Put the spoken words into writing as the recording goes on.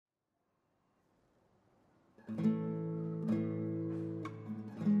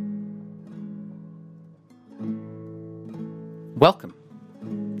Welcome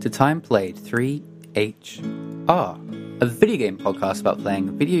to Time Played 3HR, a video game podcast about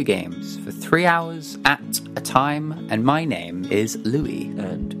playing video games for 3 hours at a time, and my name is Louis.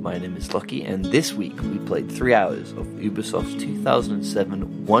 And my name is Lucky, and this week we played 3 hours of Ubisoft's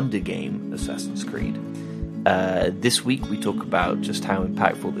 2007 wonder game, Assassin's Creed. This week we talk about just how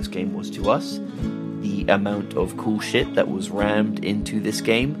impactful this game was to us, the amount of cool shit that was rammed into this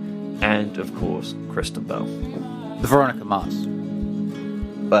game, and of course, Kristen Bell. Veronica Mars.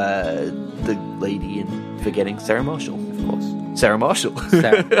 The lady in Forgetting Sarah Marshall, Of course. Sarah Marshall.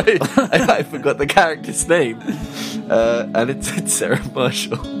 Sarah. I forgot the character's name. And it's Sarah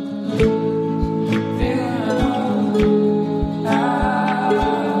Marshall.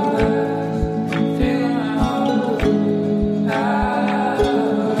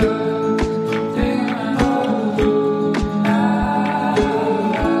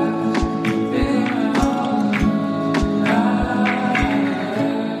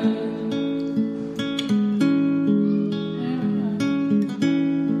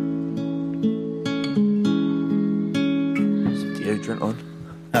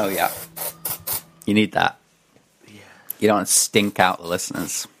 Oh, yeah. You need that. Yeah. You don't want to stink out the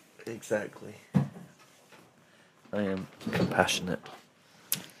listeners. Exactly. I am compassionate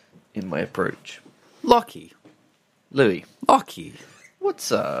in my approach. Lockie. Louis, Lockie.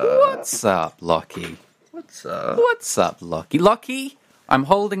 what's up? What's up, Lockie? What's up? What's up, Lockie? Lockie, I'm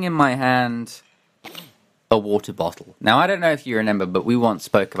holding in my hand a water bottle. Now, I don't know if you remember, but we once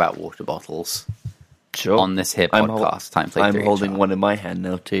spoke about water bottles Sure. on this here podcast, Time Played I'm 3HR. holding one in my hand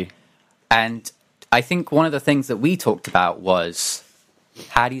now too. And I think one of the things that we talked about was,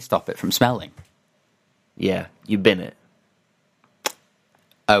 how do you stop it from smelling? Yeah, you bin it.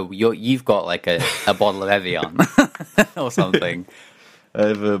 Oh, you've got like a bottle of Evian or something. I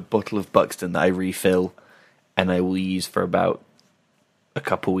have a bottle of Buxton that I refill, and I will use for about a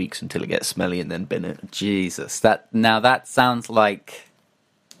couple weeks until it gets smelly, and then bin it. Jesus, that sounds like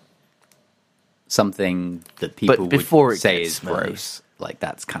something that people before would it say gets is smelly. gross. Like,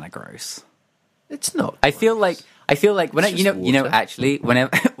 that's kind of gross. It's not. I feel like when It's you know just water. actually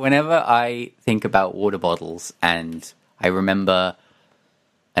whenever I think about water bottles, and I remember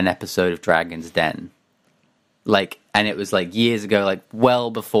an episode of Dragon's Den, and it was like years ago, like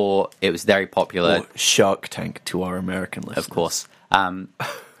well before it was very popular. Or Shark Tank to our American listeners. Of course.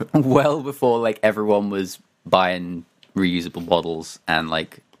 Well before like everyone was buying reusable bottles, and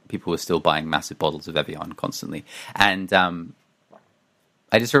like people were still buying massive bottles of Evian constantly. And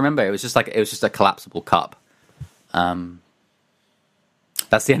I just remember it was just a collapsible cup. That's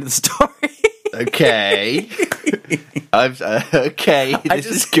the end of the story. Okay. Okay, this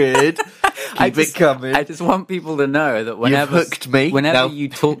is good. Keep it coming. I just want people to know that whenever hooked me. Whenever Now- you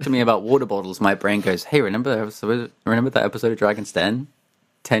talk to me about water bottles, my brain goes, "Hey, remember that episode of Dragon's Den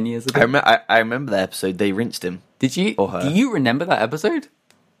 10 years ago?" I remember that episode. They rinsed him. Did you? Or her. Do you remember that episode?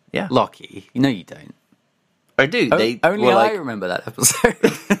 Yeah, Lockie, you know you don't. I do. They Only were I like, remember that episode.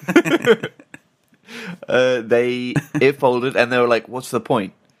 it folded, and they were like, "What's the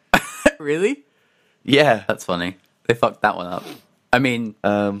point?" Really? Yeah. That's funny. They fucked that one up. I mean,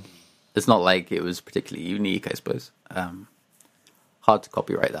 it's not like it was particularly unique, I suppose. Hard to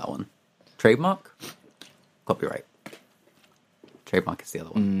copyright that one. Trademark? Copyright. Trademark is the other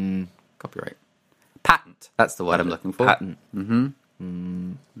one. Copyright. Patent. That's the word I'm looking for. Patent.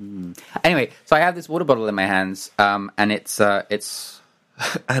 Anyway, so I have this water bottle in my hands, and it's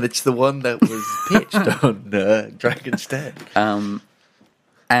And it's the one that was pitched on Dragon's Den.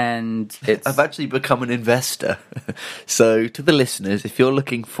 and it's I've actually become an investor. So, to the listeners, if you're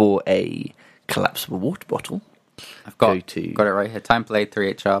looking for a collapsible water bottle, I've got go to- it right here. Time played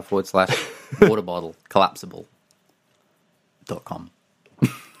 3HR / water bottle collapsible.com.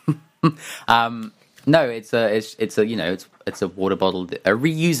 No, it's a water bottle, a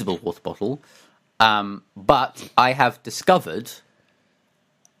reusable water bottle. But I have discovered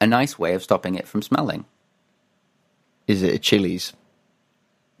a nice way of stopping it from smelling. is it a Chili's?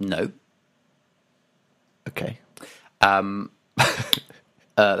 No. Okay.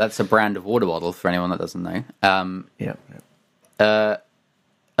 That's a brand of water bottle for anyone that doesn't know. Yeah. A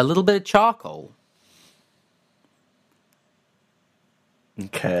little bit of charcoal.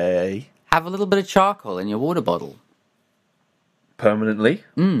 Okay. Have a little bit of charcoal in your water bottle. Permanently?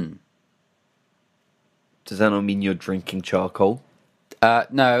 Does that not mean you're drinking charcoal?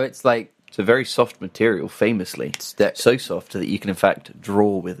 No, it's like It's a very soft material, famously. So soft that you can, in fact,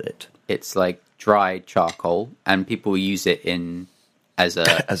 draw with it. it's like dried charcoal, and people use it in as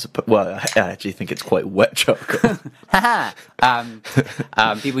a Well, I actually think it's quite wet charcoal.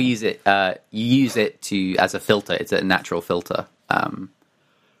 people use it. You use it as a filter. It's a natural filter.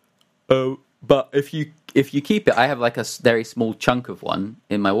 But if you keep it, I have like a very small chunk of one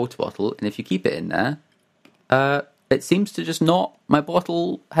in my water bottle, and if you keep it in there, it seems to just not. My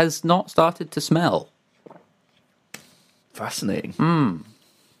bottle has not started to smell. Fascinating. Can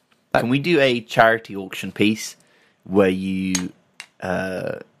we do a charity auction piece where you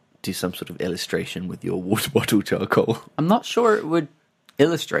do some sort of illustration with your water bottle charcoal? I'm not sure it would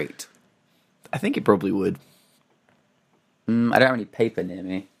illustrate. I think it probably would. I don't have any paper near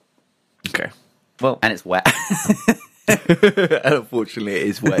me. Okay. Well, and it's wet. Unfortunately, it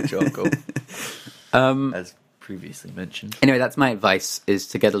is wet charcoal. As previously mentioned. Anyway, that's my advice: is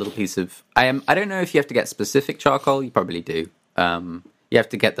to get a little piece of. I don't know if you have to get specific charcoal. You probably do. You have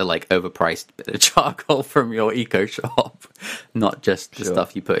to get the like overpriced bit of charcoal from your eco shop, not just the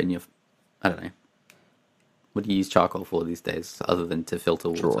stuff you put in your. I don't know. What do you use charcoal for these days, other than to filter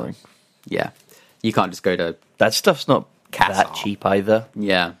water? Drawing. Yeah, you can't just go to that stuff's not that art. cheap either.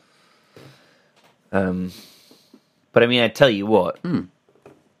 Yeah. But I mean, I tell you what,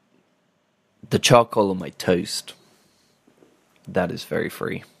 the charcoal on my toast, that is very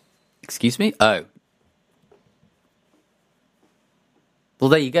free. Excuse me? Oh. Well,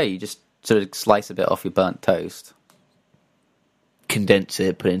 there you go. You just sort of slice a bit off your burnt toast. Condense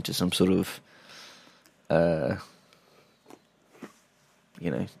it, put it into some sort of,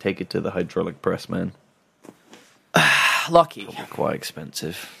 take it to the hydraulic press, man. Lucky. Quite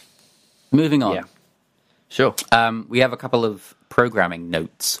expensive. Moving on. Yeah. Sure. We have a couple of programming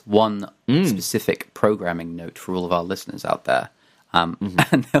notes. One specific programming note for all of our listeners out there. And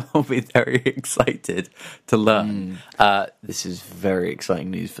they'll be very excited to learn. This is very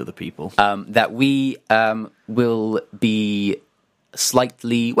exciting news for the people. That we will be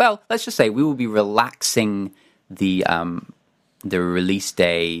slightly, well, let's just say we will be relaxing the release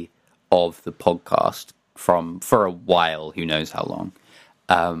day of the podcast for a while, who knows how long.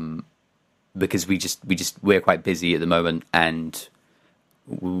 Because we're quite busy at the moment, and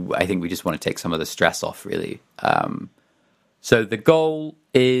I think we just want to take some of the stress off, really. So the goal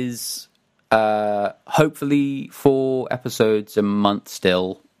is hopefully 4 episodes a month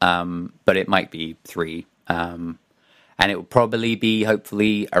still, but it might be 3. And it will probably be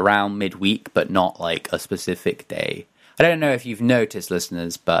hopefully around midweek, but not like a specific day. I don't know if you've noticed,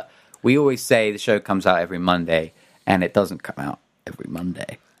 listeners, but we always say the show comes out every Monday, and it doesn't come out every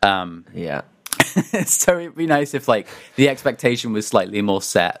Monday. Yeah. So it'd be nice if like the expectation was slightly more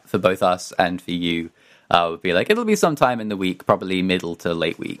set for both us and for you. Would be like, it'll be sometime in the week, probably middle to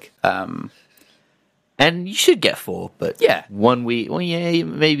late week. And you should get 4, but yeah, 1 week. Well, yeah,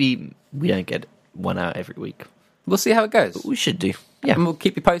 maybe we don't get 1 out every week. We'll see how it goes. But we should do. Yeah, and we'll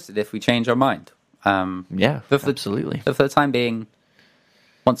keep you posted if we change our mind. Yeah, absolutely. But for the time being,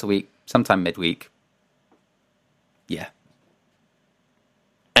 once a week, sometime midweek. Yeah.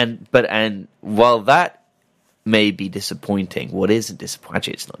 And while that may be disappointing, what isn't disappointing?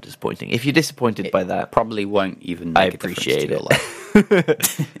 Actually, it's not disappointing. If you're disappointed by that, probably won't even. Make I appreciate it.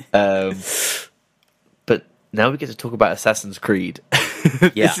 But now we get to talk about Assassin's Creed.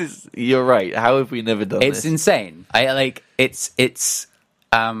 Yeah, you're right. How have we never done this? It's insane. It's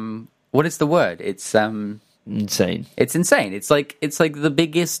what is the word? It's insane. It's insane. It's like the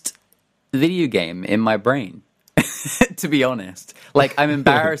biggest video game in my brain. To be honest, like I'm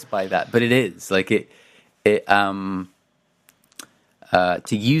embarrassed by that, but it is like it. To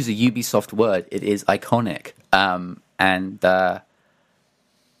use a Ubisoft word, it is iconic, and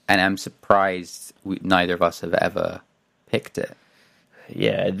I'm surprised neither of us have ever picked it.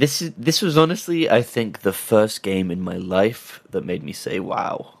 Yeah, this was honestly, I think, the first game in my life that made me say,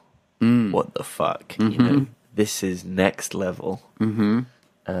 "Wow, what the fuck?" Mm-hmm. You know, this is next level.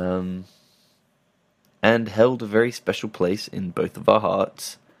 Mm-hmm. And held a very special place in both of our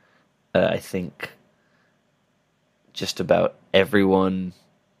hearts. I think just about everyone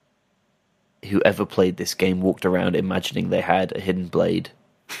who ever played this game walked around imagining they had a hidden blade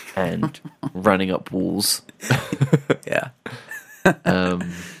and running up walls. Yeah.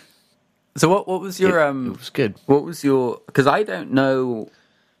 So what was your it was good. What was your, because I don't know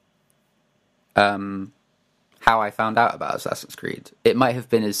how I found out about Assassin's Creed. It might have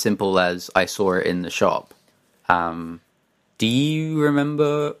been as simple as I saw it in the shop. Do you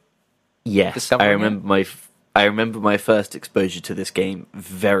remember? Yes, I remember my first exposure to this game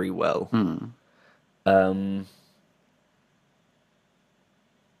very well.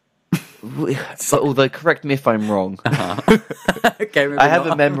 although correct me if I'm wrong. Okay, maybe I have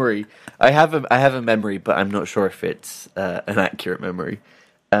not. a memory. I have a memory, but I'm not sure if it's an accurate memory.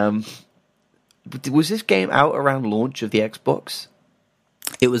 Was this game out around launch of the Xbox?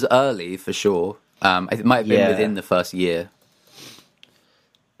 It was early for sure. It might have been Yeah. within the first year.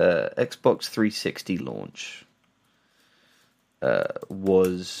 Xbox 360 launch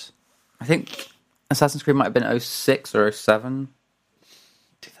was I think Assassin's Creed might have been 06 or 07.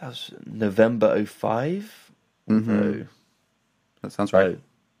 2000, November 05? No. That sounds right. Oh,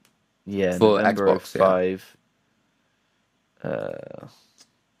 yeah, For November Xbox, yeah. 05.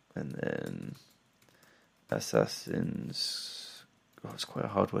 And then Assassin's... Oh, it's quite a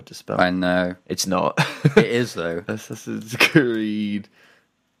hard word to spell. I know. It's not. It is, though. Assassin's Creed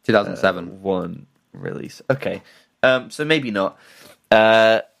 2007. 1 release. Okay. So maybe not.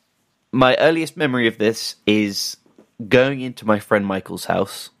 My earliest memory of this is going into my friend Michael's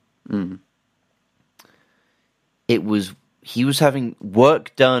house. He was having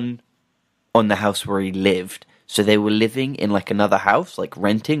work done on the house where he lived. So they were living in like another house, like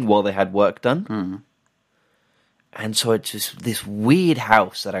renting while they had work done. And so it's just this weird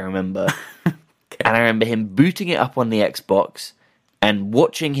house that I remember. And I remember him booting it up on the Xbox and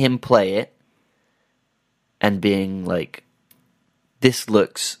watching him play it and being like, this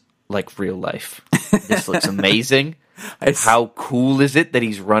looks like real life. This looks amazing. How cool is it that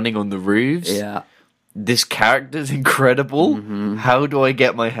he's running on the roofs? Yeah. This character's incredible. How do I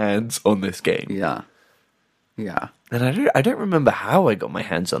get my hands on this game? Yeah. Yeah. And I don't remember how I got my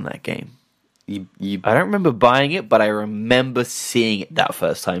hands on that game. You I don't remember buying it, but I remember seeing it that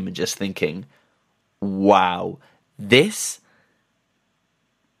first time and just thinking, wow, this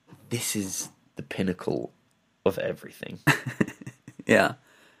is the pinnacle of everything. Yeah.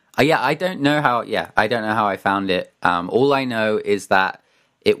 I don't know how I found it. All I know is that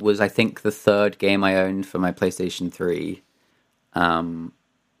it was, I think, the third game I owned for my PlayStation 3.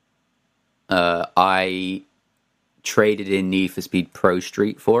 I traded in Need for Speed Pro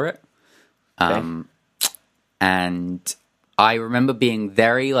Street for it. And I remember being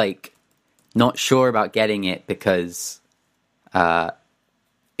very, not sure about getting it because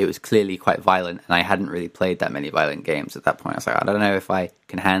it was clearly quite violent, and I hadn't really played that many violent games at that point. I was like, I don't know if I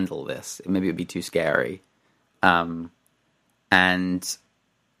can handle this. Maybe it would be too scary. And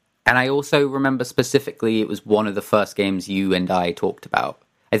I also remember specifically it was one of the first games you and I talked about.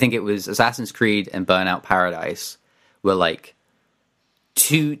 I think it was Assassin's Creed and Burnout Paradise were like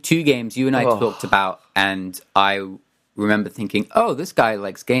two games you and I talked about, and I remember thinking, oh, this guy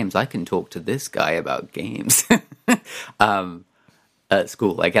likes games. I can talk to this guy about games. At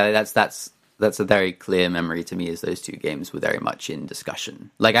school. That's a very clear memory to me, as those two games were very much in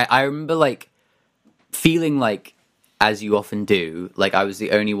discussion. I remember feeling like, as you often do, I was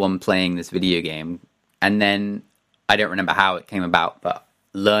the only one playing this video game, and then I don't remember how it came about, but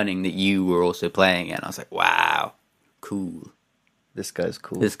learning that you were also playing it, and I was like, wow, cool. This guy's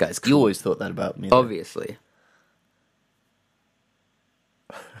cool. This guy's cool. You always thought that about me. Though. Obviously.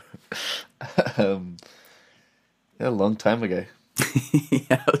 A long time ago.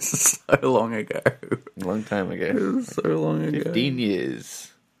 Yeah, it was so long ago. A long time ago. It was so long ago. 15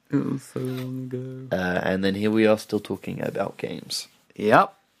 years. It was so long ago. And then here we are still talking about games.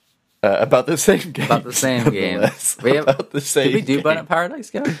 Yep. About the same game. About the same game. About the same Did we do game. Burnout Paradise,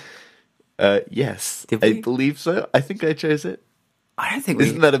 Gary? Yes. Did we? I believe so. I think I chose it. I don't think we...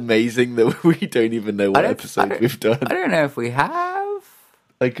 Isn't that amazing that we don't even know what episode we've done? I don't know if we have.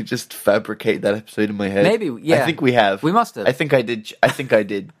 I could just fabricate that episode in my head. Maybe, yeah. I think we have. We must have. I think I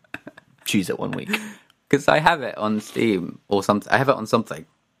did choose it one week. Because I have it on Steam or something. I have it on something.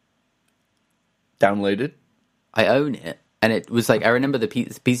 Downloaded? I own it. And it was I remember the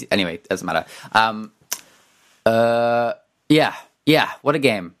PC... Anyway, doesn't matter. Yeah. What a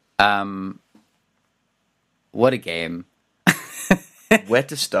game. What a game. Where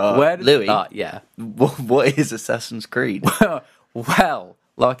to start? Louis, yeah. What is Assassin's Creed? Well,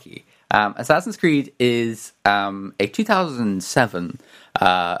 lucky. Assassin's Creed is a 2007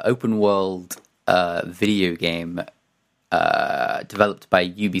 open world video game developed by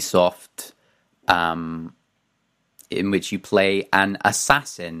Ubisoft, in which you play an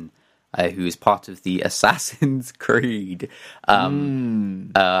assassin who is part of the Assassin's Creed,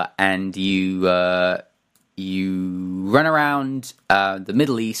 and you run around the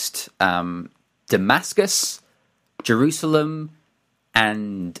Middle East, Damascus, Jerusalem,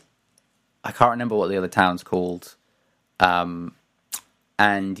 and I can't remember what the other town's called. And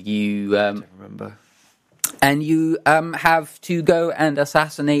you I don't remember. And you have to go and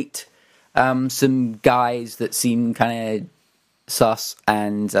assassinate some guys that seem kind of sus,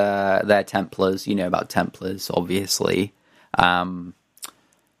 and they're Templars. You know about Templars, obviously. And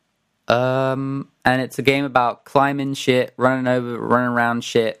it's a game about climbing shit, running around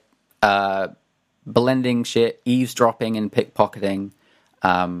shit, blending shit, eavesdropping and pickpocketing,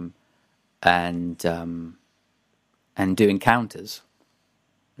 and doing counters.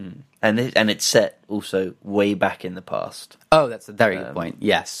 And it's set also way back in the past. Oh, that's a very good point.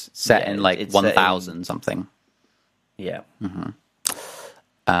 Yes, set in like 1000 something. Yeah.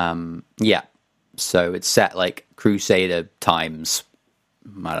 Yeah. So it's set like Crusader times.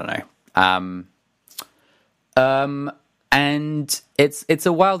 I don't know. And it's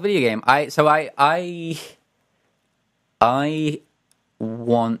a wild video game. I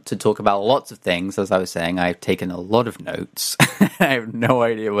want to talk about lots of things. As I was saying, I've taken a lot of notes. I have no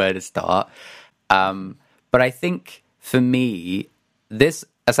idea where to start. But I think for me, this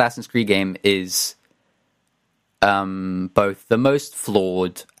Assassin's Creed game is both the most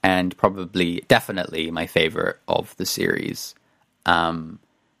flawed and definitely my favorite of the series. I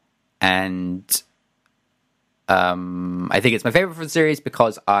think it's my favorite for the series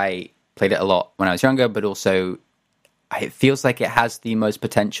because I played it a lot when I was younger, but also it feels like it has the most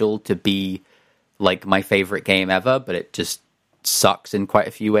potential to be like my favorite game ever, but it just sucks in quite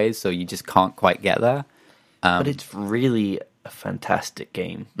a few ways, so you just can't quite get there. But it's really a fantastic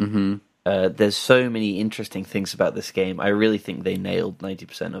game. Mm-hmm. There's so many interesting things about this game. I really think they nailed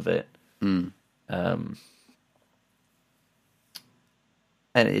 90% of it.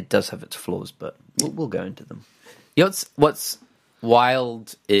 And it does have its flaws, but we'll go into them. You know what's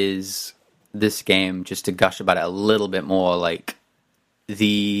wild is this game, just to gush about it a little bit more, like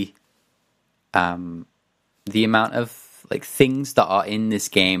the amount of like things that are in this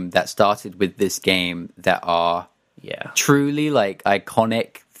game that started with this game that are truly like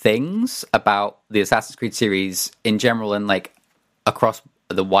iconic things about the Assassin's Creed series in general, and like across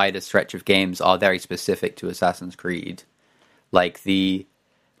the wider stretch of games are very specific to Assassin's Creed. Like the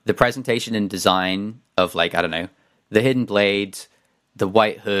presentation and design of, like, I don't know, the hidden blade, the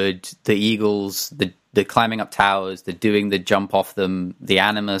white hood, the eagles, the climbing up towers, the doing the jump off them, the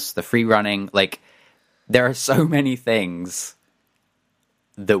animus, the free running. Like, there are so many things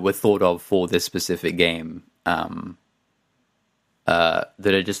that were thought of for this specific game that are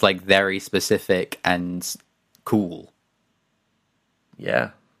just like very specific and cool.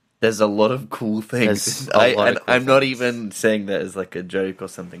 Yeah. There's a lot of cool things. I'm not even saying that as like a joke or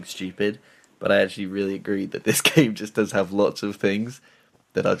something stupid, but I actually really agree that this game just does have lots of things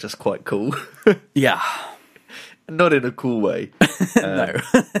that are just quite cool. Yeah. Not in a cool way. No.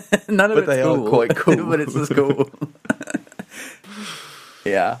 None of but they cool. are quite cool. But it's just cool.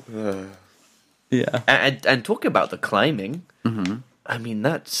 Yeah. Yeah. And talking about the climbing, I mean,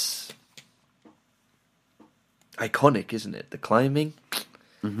 that's iconic, isn't it? The climbing.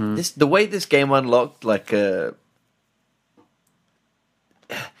 The way this game unlocked, like, it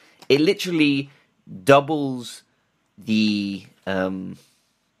literally doubles the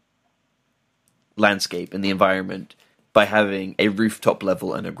landscape and the environment by having a rooftop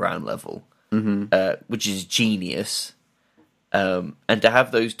level and a ground level, which is genius. And to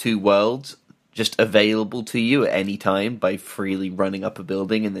have those two worlds just available to you at any time by freely running up a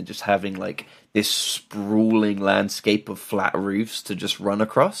building and then just having like this sprawling landscape of flat roofs to just run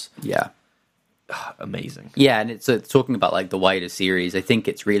across. Yeah. Amazing. Yeah, and it's talking about like the wider series. I think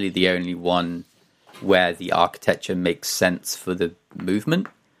it's really the only one where the architecture makes sense for the movement.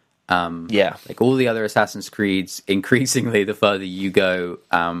 Like all the other Assassin's Creeds, increasingly the further you go,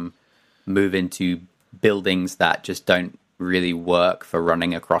 move into buildings that just don't really work for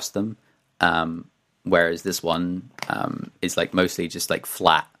running across them. Whereas this one is like mostly just like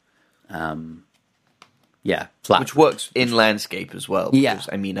flat. Flat. Which works in landscape as well. Because,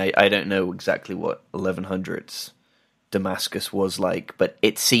 Yeah. I mean, I don't know exactly what 1100s Damascus was like, but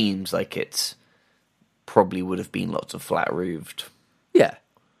it seems like it's probably would have been lots of flat roofed. Yeah.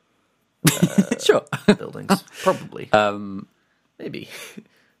 Sure. Buildings. Probably. Maybe.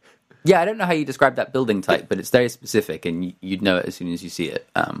 Yeah, I don't know how you describe that building type, but it's very specific, and you'd know it as soon as you see it.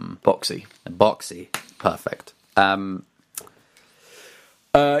 Boxy. Boxy. Perfect. And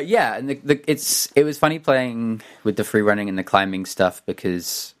it was funny playing with the free running and the climbing stuff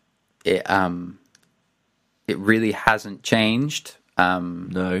because it really hasn't changed.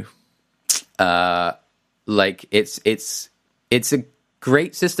 No. Like it's a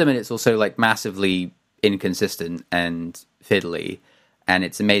great system, and it's also like massively inconsistent and fiddly, and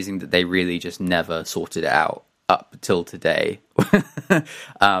it's amazing that they really just never sorted it out up till today.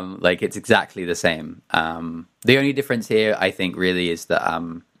 Like it's exactly the same. The only difference here, I think, really is that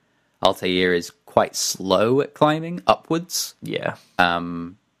Altair is quite slow at climbing upwards. Yeah.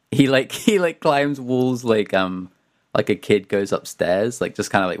 He climbs walls like a kid goes upstairs, like just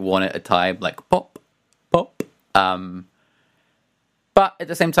kind of like one at a time, like pop, pop. But at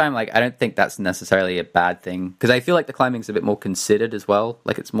the same time, like I don't think that's necessarily a bad thing because I feel like the climbing's a bit more considered as well.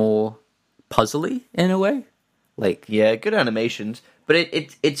 Like it's more puzzly in a way. Like yeah, good animations, but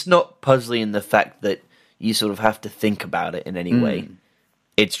it's not puzzly in the fact that you sort of have to think about it in any way.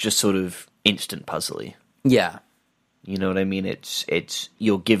 It's just sort of instant puzzly. Yeah. You know what I mean? It's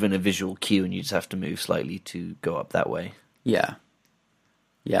you're given a visual cue and you just have to move slightly to go up that way. Yeah.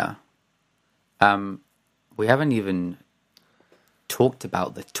 Yeah. We haven't even talked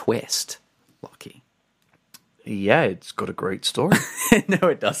about the twist, Lockie. Yeah, it's got a great story. No,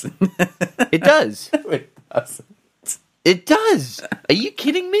 it doesn't. It does. No, it doesn't. It does. Are you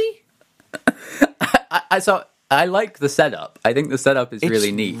kidding me? I like the setup. I think the setup is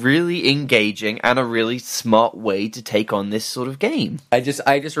really neat. Really engaging and a really smart way to take on this sort of game. I just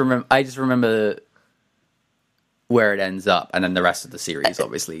remember where it ends up, and then the rest of the series,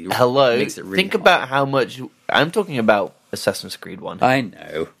 obviously. Hello. Makes it really think hard. about how much. I'm talking about Assassin's Creed 1. I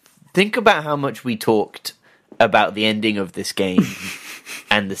know. Think about how much we talked about the ending of this game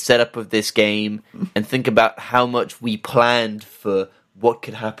and the setup of this game, and think about how much we planned for what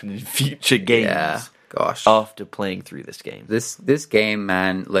could happen in future games. Yeah. Gosh. After playing through this game. This game,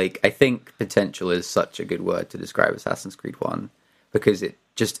 man, like, I think potential is such a good word to describe Assassin's Creed 1. Because it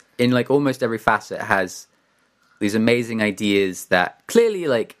just, in, like, almost every facet has these amazing ideas that clearly,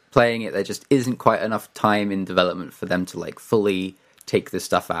 like, playing it, there just isn't quite enough time in development for them to, like, fully take this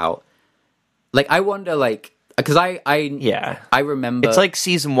stuff out. Like, I wonder, like, because I remember... It's like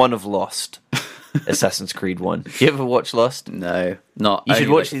Season 1 of Lost. Assassin's Creed 1. You ever watch Lost? No, not. You should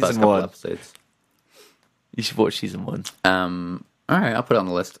only, watch like, the first Season couple 1. episodes. You should watch Season 1. All right, I'll put it on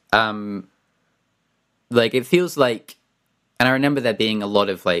the list. Like, it feels like... And I remember there being a lot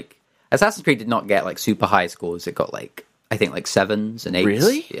of, like... Assassin's Creed did not get, like, super high scores. It got, like, I think, like, 7s and 8s.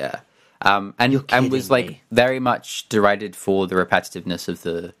 Really? Yeah. And was, like, very much derided for the repetitiveness of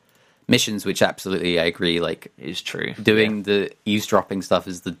the missions, which absolutely, I agree, like... Is true. Doing the eavesdropping stuff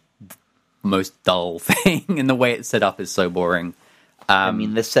is the most dull thing, and the way it's set up is so boring. I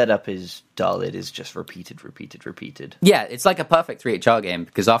mean, the setup is dull. It is just repeated. Yeah, it's like a perfect 3HR game,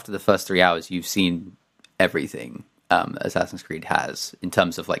 because after the first 3 hours, you've seen everything Assassin's Creed has in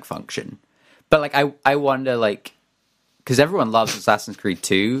terms of, like, function. But, like, I wonder, like... Because everyone loves Assassin's Creed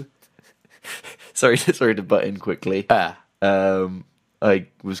 2. Sorry to butt in quickly. I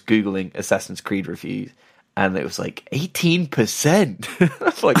was Googling Assassin's Creed reviews, and it was like 18%. I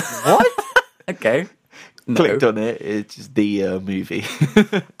was like, what? Okay. No. Clicked on it. It's just the movie.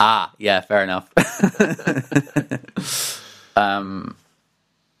 Yeah, fair enough.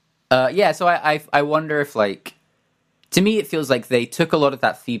 Yeah, so I wonder if, like, to me it feels like they took a lot of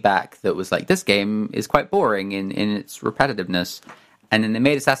that feedback that was like, this game is quite boring in its repetitiveness, and then they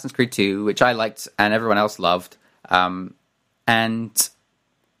made Assassin's Creed 2, which I liked and everyone else loved, and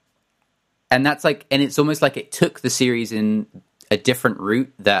that's like, and it's almost like it took the series in a different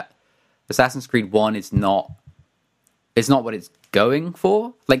route that Assassin's Creed 1 is not what it's going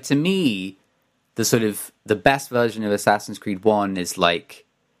for. Like, to me, the best version of Assassin's Creed 1 is like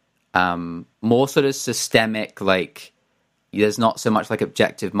more sort of systemic, like there's not so much like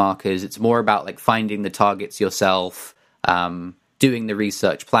objective markers. It's more about like finding the targets yourself, doing the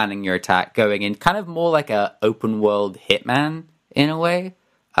research, planning your attack, going in kind of more like a open world Hitman in a way.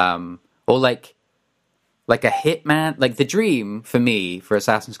 Or like a Hitman, like the dream for me for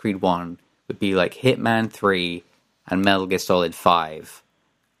Assassin's Creed 1 would be like Hitman 3 and Metal Gear Solid 5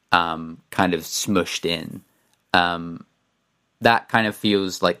 kind of smushed in. That kind of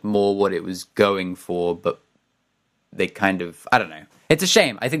feels like more what it was going for, but they kind of, I don't know. It's a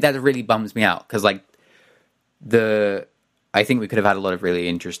shame. I think that really bums me out, because like I think we could have had a lot of really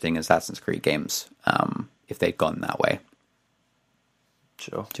interesting Assassin's Creed games if they'd gone that way.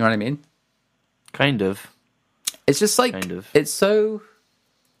 Sure. Do you know what I mean? Kind of. It's just like, it's so...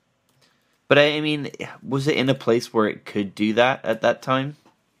 But I mean, was it in a place where it could do that at that time?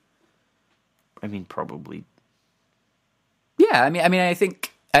 I mean, probably. Yeah, I mean, I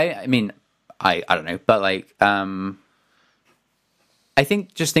think, I don't know, but like, I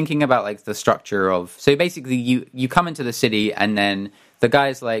think just thinking about like the structure of, so basically you come into the city and then the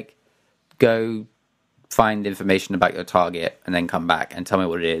guys like go find information about your target and then come back and tell me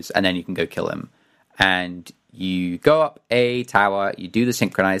what it is, and then you can go kill him. And you go up a tower, you do the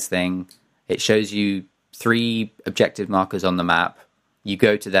synchronized thing, it shows you 3 objective markers on the map, you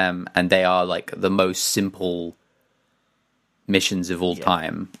go to them, and they are like the most simple missions of all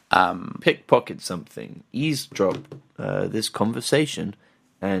time. Pickpocket something, eavesdrop this conversation,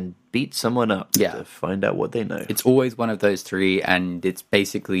 and beat someone up to find out what they know. It's always one of those three, and it's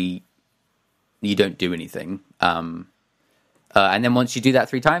basically you don't do anything. And then once you do that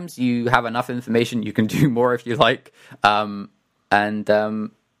 3 times, you have enough information. You can do more if you like, and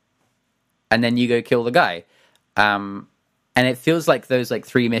then you go kill the guy. And it feels like those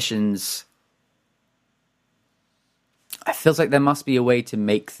 3 missions. It feels like there must be a way to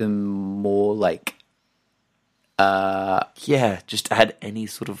make them more just add any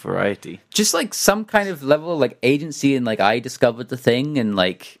sort of variety. Just some kind of level of agency, and I discovered the thing, and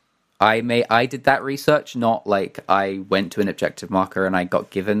I did that research, not I went to an objective marker and I got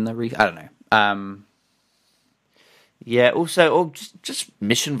given the I don't know. Also, just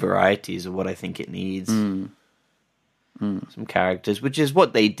mission varieties are what I think it needs. Some characters, which is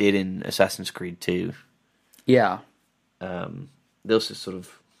what they did in Assassin's Creed 2. Yeah. They also sort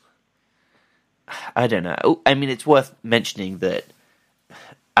of, I don't know. I mean, it's worth mentioning that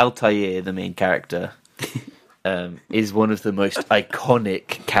Altair, the main character, is one of the most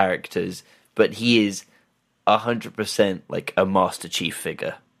iconic characters, but he is 100% a Master Chief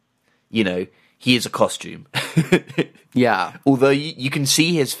figure. You know, he is a costume. Yeah. Although you can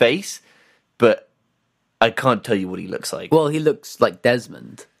see his face, but I can't tell you what he looks like. Well, he looks like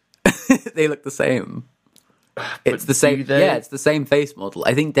Desmond. They look the same. It's the same. Yeah, it's the same face model.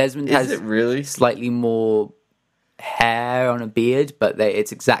 I think Desmond has really slightly more hair on a beard, but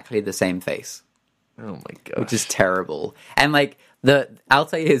it's exactly the same face. Oh my god, which is terrible. And the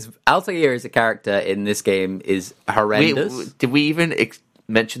Altair as a character in this game is horrendous. Did we even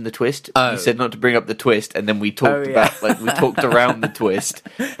mention the twist? You said not to bring up the twist, and then we talked about we talked around the twist,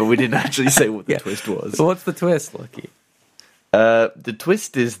 but we didn't actually say what the twist was. So what's the twist, Lucky? The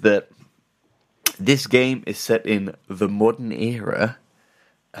twist is that this game is set in the modern era,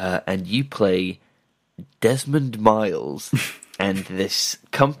 and you play Desmond Miles, and this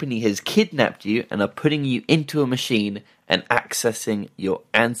company has kidnapped you and are putting you into a machine and accessing your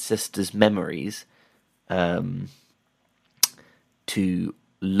ancestors' memories to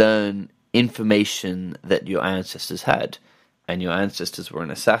learn information that your ancestors had. And your ancestors were an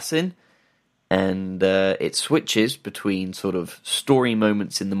assassin, and it switches between sort of story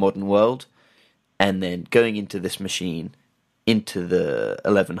moments in the modern world and then going into this machine into the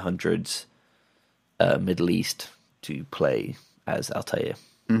 1100s Middle East to play as Altair.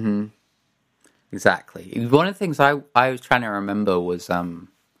 Mm-hmm. Exactly. One of the things I was trying to remember was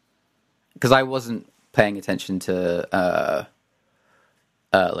because I wasn't paying attention to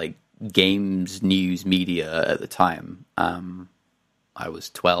games news media at the time. I was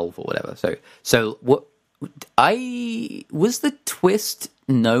 12 or whatever. So what was the twist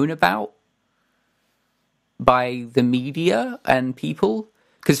known about by the media and people?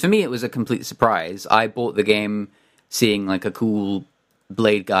 Because for me, it was a complete surprise. I bought the game seeing a cool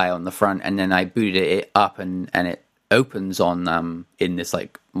blade guy on the front, and then I booted it up, and it opens on in this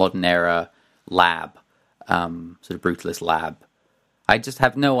modern era lab, sort of brutalist lab. I just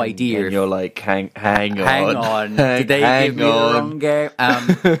have no idea. And you're hang on. Did they give me the wrong game?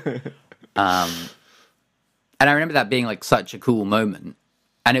 And I remember that being such a cool moment,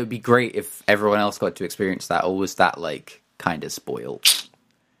 and it would be great if everyone else got to experience that. Or was that kind of spoiled?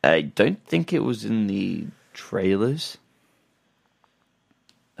 I don't think it was in the trailers.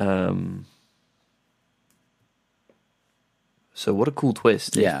 So what a cool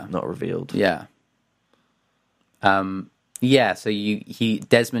twist! Yeah, not revealed. Yeah. Yeah. So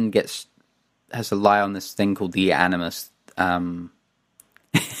Desmond has to lie on this thing called the Animus. Then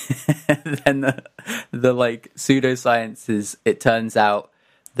the pseudoscience is, it turns out,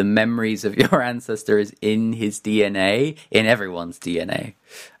 the memories of your ancestor is in his DNA, in everyone's DNA.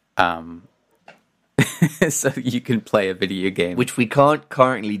 So you can play a video game. Which we can't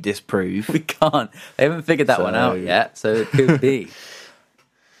currently disprove. We can't. They haven't figured that one out yet, so it could be.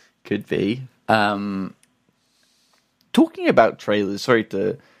 Could be. Talking about trailers, sorry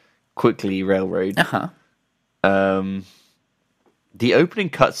to quickly railroad. Uh-huh. The opening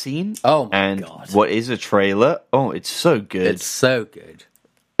cutscene God. What is a trailer. Oh, it's so good. It's so good.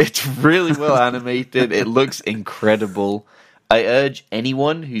 It's really well animated. It looks incredible. I urge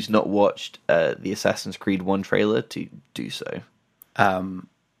anyone who's not watched the Assassin's Creed 1 trailer to do so.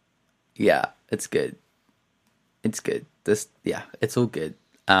 Yeah, it's good. It's good. It's all good.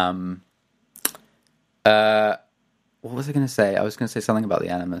 What was I going to say? I was going to say something about the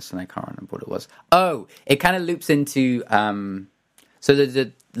Animus, and I can't remember what it was. Oh, it kind of loops into... so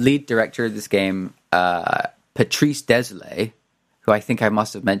the lead director of this game, Patrice Désilets, who I think I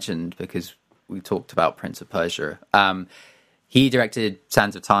must have mentioned because we talked about Prince of Persia, he directed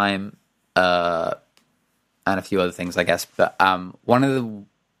Sands of Time, and a few other things, I guess. But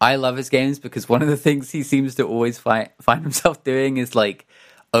I love his games because one of the things he seems to always find himself doing is like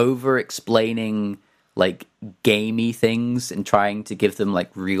over explaining like gamey things and trying to give them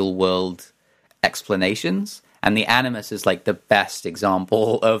like real world explanations. And the Animus is like the best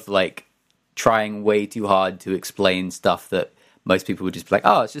example of like trying way too hard to explain stuff that most people would just be like,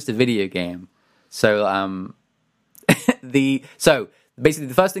 oh, it's just a video game. So so basically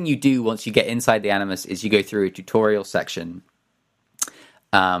the first thing you do once you get inside the Animus is you go through a tutorial section,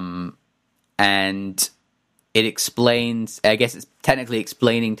 and it explains, I guess it's technically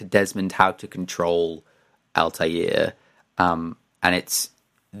explaining to Desmond how to control Altair, and it's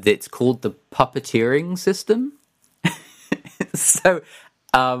called the puppeteering system. So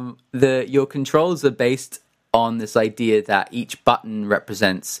your controls are based on this idea that each button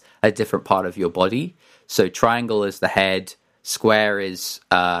represents a different part of your body. So triangle is the head, square is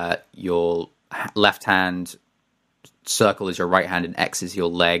your left hand, circle is your right hand, and X is your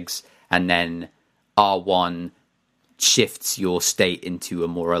legs, and then R1 shifts your state into a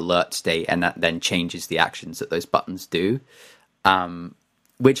more alert state, and that then changes the actions that those buttons do.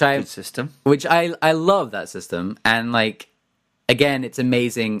 Which I love that system, and like again, it's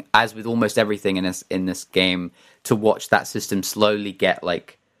amazing, as with almost everything in this game, to watch that system slowly get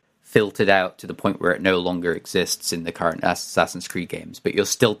like filtered out to the point where it no longer exists in the current Assassin's Creed games, but you're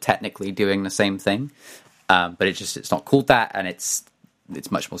still technically doing the same thing, but it's not called that, and it's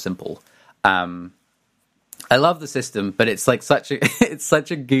much more simple. I love the system, but it's like it's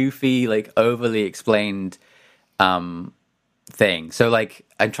such a goofy, like overly explained thing. So like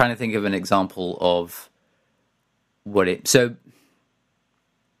I'm trying to think of an example of what it. So,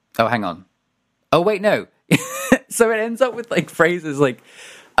 oh, hang on. Oh wait, no. So it ends up with like phrases like.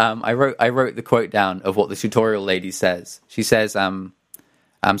 I wrote the quote down of what the tutorial lady says. She says, so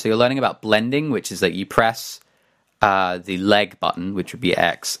you're learning about blending, which is that you press the leg button, which would be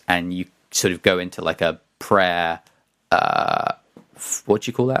X, and you sort of go into like a prayer. What do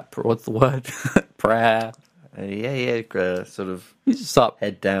you call that? What's the word? Prayer. Sort of. You just start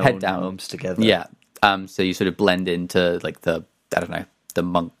head down, arms together. Yeah. So you sort of blend into like the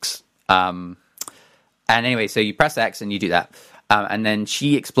monks. And anyway, so you press X and you do that. And then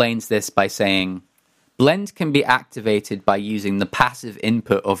she explains this by saying, blend can be activated by using the passive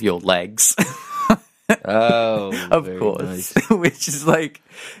input of your legs. Oh, of course. Nice. Which is like,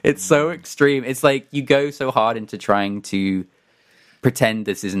 it's so extreme. It's like you go so hard into trying to pretend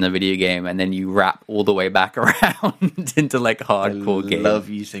this isn't a video game, and then you wrap all the way back around into like hardcore game. I love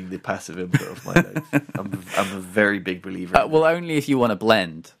using the passive input of my legs. I'm a very big believer. Well, only if you want to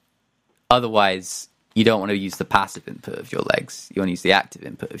blend. Otherwise, you don't want to use the passive input of your legs. You want to use the active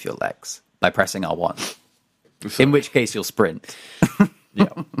input of your legs by pressing R1. Sorry. In which case you'll sprint. Yeah.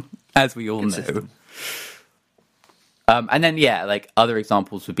 As we all know. And then, yeah, like other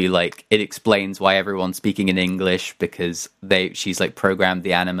examples would be like, it explains why everyone's speaking in English because she's like programmed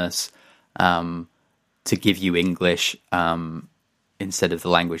the Animus to give you English instead of the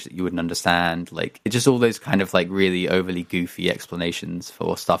language that you wouldn't understand. Like, it's just all those kind of like really overly goofy explanations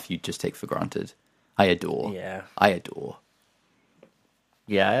for stuff you just take for granted. I adore. Yeah. I adore.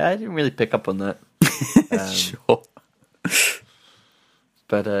 Yeah, I didn't really pick up on that. Sure.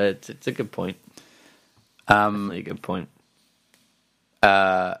 But it's a good point. Definitely a good point.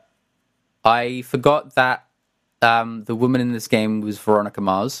 I forgot that the woman in this game was Veronica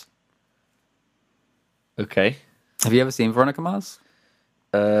Mars. Okay. Have you ever seen Veronica Mars?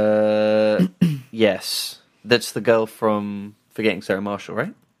 Yes. That's the girl from Forgetting Sarah Marshall,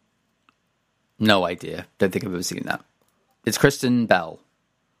 right? No idea. Don't think I've ever seen that. It's Kristen Bell.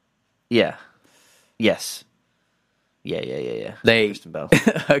 Yeah. Yes. Yeah. Kristen Bell.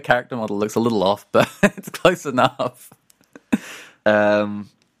 Her character model looks a little off, but it's close enough.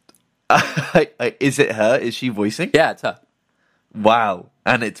 Is it her? Is she voicing? Yeah, it's her. Wow.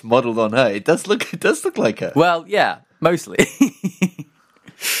 And it's modeled on her. It does look like her. Well, yeah, mostly.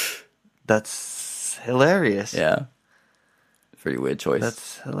 That's hilarious. Yeah. Pretty weird choice.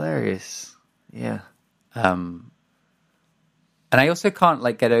 That's hilarious. Yeah. And I also can't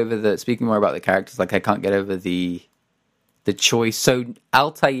like get over speaking more about the characters, like I can't get over the choice. So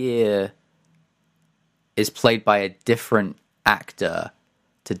Altair is played by a different actor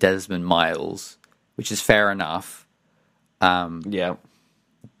to Desmond Miles, which is fair enough. Yeah.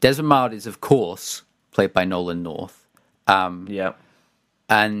 Desmond Miles is, of course, played by Nolan North. Yeah.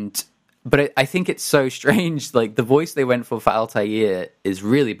 But I think it's so strange. Like the voice they went for Altair is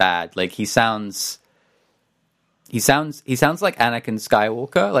really bad. Like he sounds like Anakin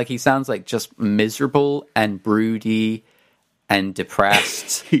Skywalker. Like he sounds like just miserable and broody and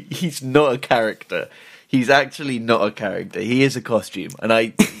depressed. He's not a character. He's actually not a character. He is a costume.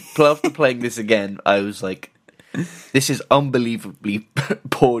 And after playing this again, I was like, this is unbelievably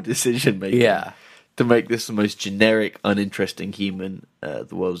poor decision making. Yeah. To make this the most generic, uninteresting human the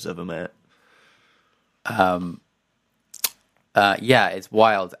world's ever met. Yeah, it's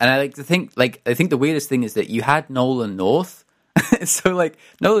wild. And I think the weirdest thing is that you had Nolan North. So like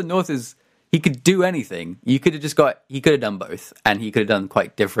Nolan North he could do anything. He could have done both, and he could have done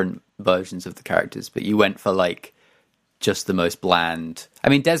quite different versions of the characters, but you went for like just the most bland. I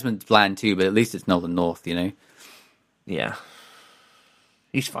mean, Desmond's bland too, but at least it's Nolan North, you know? Yeah.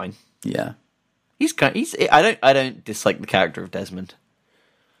 He's fine. Yeah. I don't dislike the character of Desmond.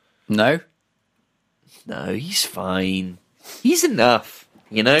 No? No, he's fine. He's enough,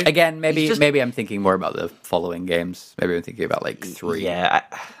 you know? Again, maybe I'm thinking more about the following games. Maybe I'm thinking about like 3. Yeah,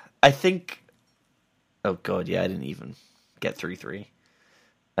 I think. Oh god, yeah, I didn't even get through 3.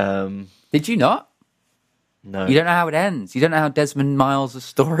 Did you not? No. You don't know how it ends. You don't know how Desmond Miles'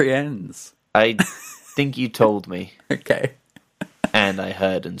 story ends. I think you told me. Okay. And I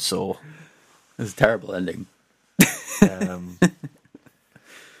heard and saw. It's a terrible ending.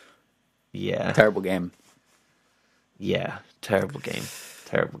 Yeah. Terrible game. Yeah, terrible game.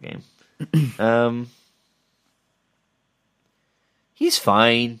 Terrible game. He's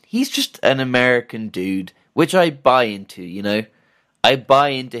fine. He's just an American dude, which I buy into, you know? I buy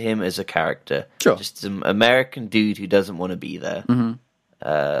into him as a character. Sure. Just some American dude who doesn't want to be there.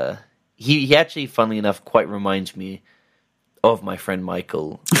 Mm-hmm. He actually, funnily enough, quite reminds me of my friend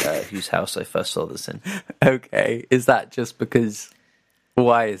Michael, whose house I first saw this in. Okay. Is that just because...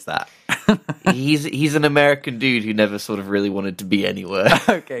 Why is that? He's an American dude who never sort of really wanted to be anywhere.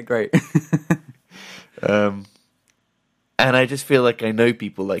 Okay, great. And I just feel like I know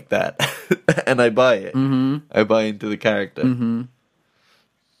people like that. And I buy it. Mm-hmm. I buy into the character. Mm-hmm.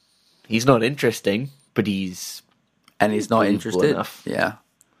 He's not interesting, but he's not believable interested. enough. Yeah.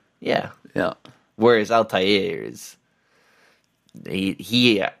 Yeah. Yeah. Whereas Altair is...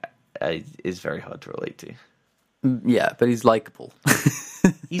 He is very hard to relate to. Yeah, but he's likable.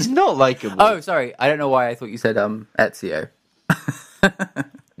 He's not likable. Oh, sorry. I don't know why I thought you said Ezio.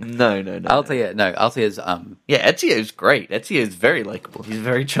 No. Altair. No, Altair's Yeah, Ezio's great. Ezio's very likable. He's a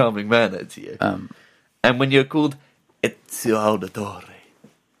very charming man, Ezio. And when you're called Ezio Auditore,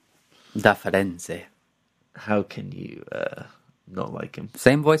 da Firenze. how can you not like him?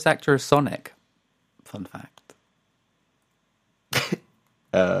 Same voice actor as Sonic. Fun fact.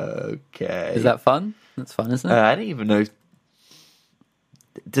 Okay. Is that fun? That's fun, isn't it? I don't even know.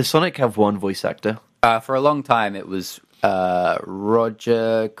 Does Sonic have one voice actor? For a long time, it was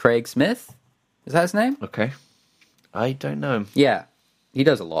Roger Craig Smith. Is that his name? Okay. I don't know him. Yeah, he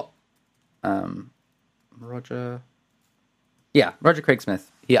does a lot. Roger Craig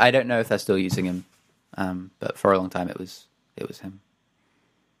Smith. I don't know if they're still using him, but for a long time it was him.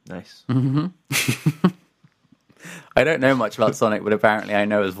 Nice. Mm-hmm. I don't know much about Sonic, but apparently I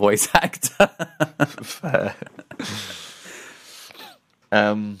know his voice actor. Fair.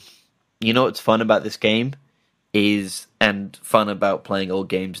 You know what's fun about this game and fun about playing old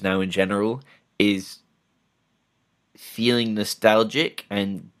games now in general, is feeling nostalgic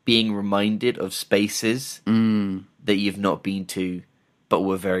and being reminded of spaces that you've not been to, but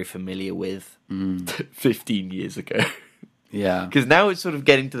were very familiar with 15 years ago. Yeah. Because now it's sort of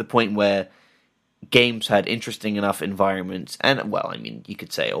getting to the point where games had interesting enough environments, and, well, I mean, you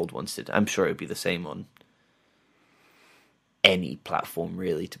could say old ones did. I'm sure it would be the same on any platform,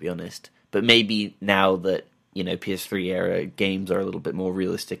 really, to be honest. But maybe now that, you know, PS3 era games are a little bit more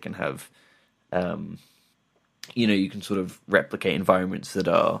realistic and have, you know, you can sort of replicate environments that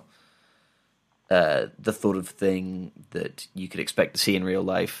are the sort of thing that you could expect to see in real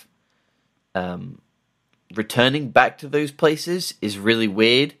life. Returning back to those places is really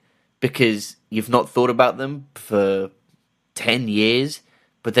weird, because you've not thought about them for 10 years,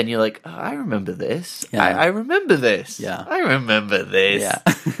 but then you're like, oh, I remember this. Yeah. I remember this. Yeah. I remember this.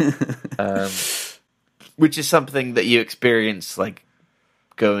 Yeah. Which is something that you experience, like,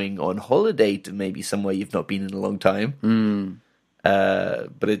 going on holiday to maybe somewhere you've not been in a long time.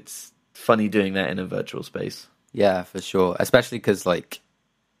 But it's funny doing that in a virtual space. Yeah, for sure. Especially because, like,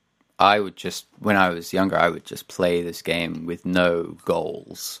 when I was younger, I would just play this game with no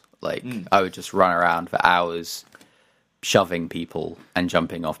goals. Like, I would just run around for hours, shoving people and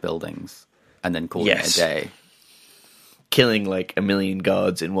jumping off buildings, and then calling it a day. Killing, like, 1 million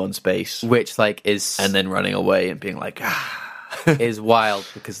guards in one space. Which, like, is... And then running away and being like, is wild,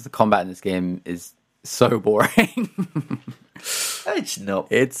 because the combat in this game is so boring. It's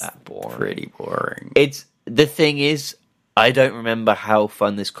not It's that boring. pretty boring. The thing is, I don't remember how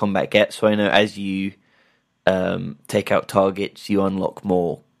fun this combat gets, so I know as you take out targets, you unlock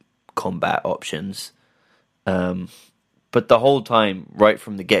more combat options. But the whole time, right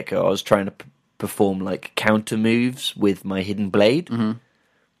from the get-go, I was trying to perform like counter moves with my hidden blade,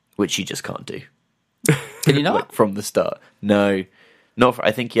 which you just can't do. Can you not? Like, from the start? No.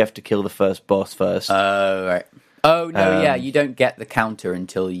 I think you have to kill the first boss first. Oh, right. Oh, no, yeah, you don't get the counter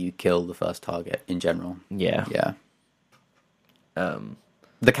until you kill the first target, in general. Yeah. Yeah.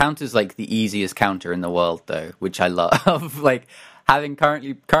 The counter's like the easiest counter in the world, though, which I love. Like, having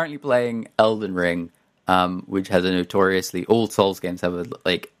currently playing Elden Ring, which has a notoriously... All Souls games have a,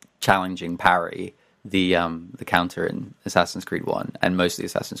 like, challenging parry. The counter in Assassin's Creed 1, and mostly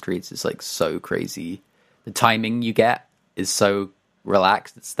Assassin's Creed, is, like, so crazy. The timing you get is so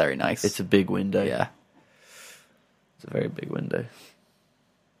relaxed, it's very nice. It's a big window. Yeah. It's a very big window.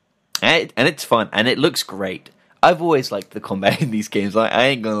 And it's fun, and it looks great. I've always liked the combat in these games. I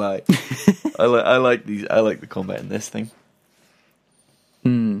ain't gonna lie. I like the combat in this thing.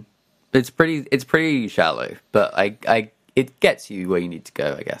 It's pretty shallow, but it gets you where you need to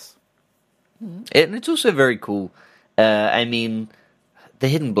go, I guess. And it's also very cool. I mean, the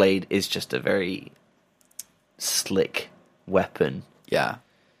Hidden Blade is just a very slick weapon. Yeah.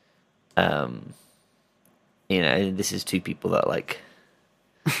 This is two people that like,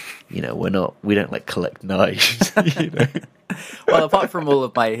 we don't like collect knives. Well, apart from all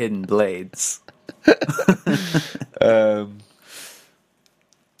of my hidden blades. But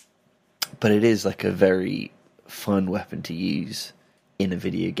it is like a very fun weapon to use in a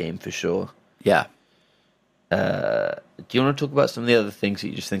video game for sure. Yeah. Do you want to talk about some of the other things that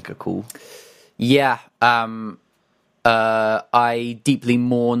you just think are cool? Yeah. I deeply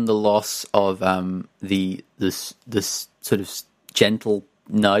mourn the loss of the sort of gentle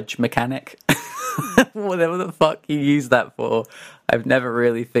nudge mechanic. Whatever the fuck you use that for, I've never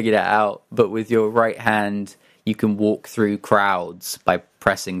really figured it out. But with your right hand, you can walk through crowds by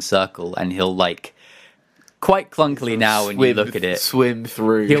pressing circle, and he'll like quite clunkily now when you look at it, swim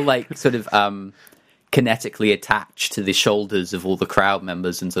through. He'll like sort of kinetically attach to the shoulders of all the crowd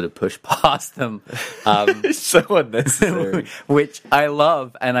members and sort of push past them. It's so unnecessary. Which I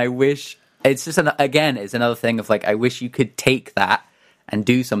love, and I wish... It's just, it's another thing of, like, I wish you could take that and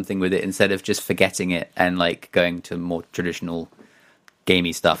do something with it instead of just forgetting it and, like, going to more traditional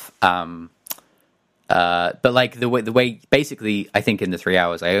gamey stuff. But, like, the way... Basically, I think in the 3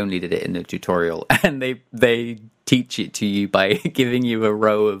 hours, I only did it in the tutorial, and they teach it to you by giving you a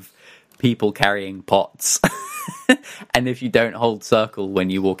row of people carrying pots. And if you don't hold circle when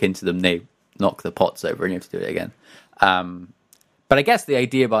you walk into them, they knock the pots over and you have to do it again. But I guess the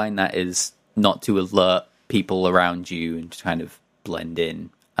idea behind that is not to alert people around you and to kind of blend in.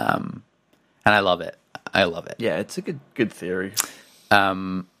 And I love it. Yeah, it's a good theory.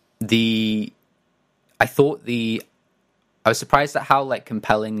 I was surprised at how like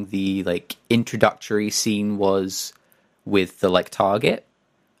compelling the like introductory scene was with the like target.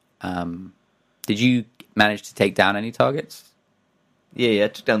 Did you manage to take down any targets? Yeah,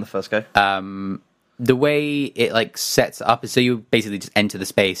 took down the first guy. The way it like sets up is so you basically just enter the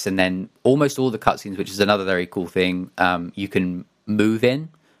space, and then almost all the cutscenes, which is another very cool thing, you can move in,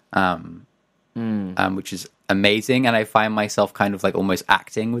 which is amazing. And I find myself kind of like almost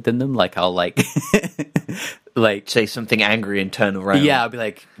acting within them. Like I'll like like say something angry and turn around. Yeah, I'll be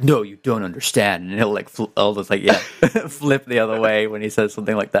like, "No, you don't understand," and he'll like I'll just like flip the other way when he says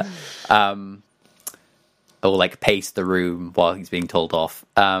something like that. Or like pace the room while he's being told off.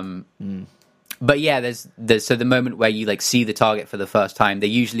 But yeah, there's so the moment where you like see the target for the first time, they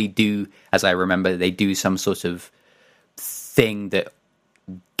usually do, as I remember, they do some sort of thing that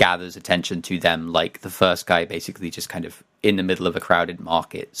gathers attention to them. Like the first guy basically just kind of in the middle of a crowded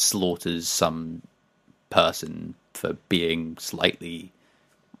market slaughters some person for being slightly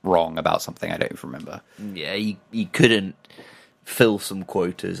wrong about something. I don't even remember. Yeah, he couldn't fill some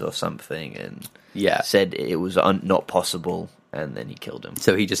quotas or something, and said it was not possible. And then he killed him.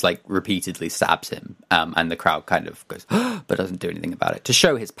 So he just like repeatedly stabs him, and the crowd kind of goes, but doesn't do anything about it to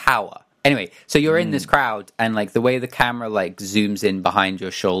show his power. Anyway, so you're in this crowd, and like the way the camera like zooms in behind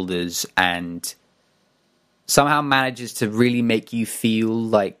your shoulders and somehow manages to really make you feel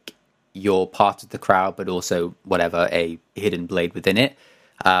like you're part of the crowd, but also whatever a hidden blade within it.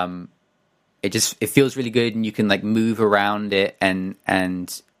 It feels really good, and you can like move around it, and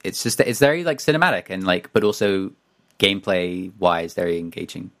it's very like cinematic and like, but also gameplay wise very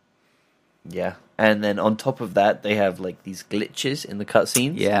engaging. Yeah, and then on top of that, they have like these glitches in the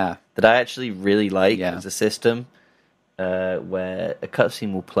cutscenes. Yeah, that I actually really like as a system, where a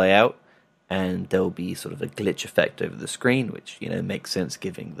cutscene will play out, and there will be sort of a glitch effect over the screen, which makes sense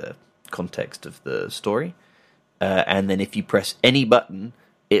given the context of the story. And then if you press any button,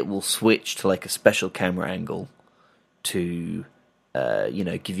 it will switch to like a special camera angle to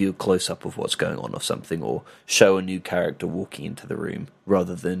give you a close-up of what's going on or something, or show a new character walking into the room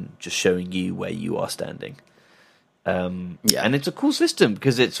rather than just showing you where you are standing. And it's a cool system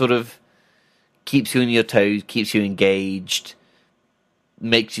because it sort of keeps you on your toes, keeps you engaged,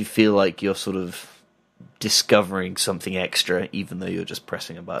 makes you feel like you're sort of discovering something extra, even though you're just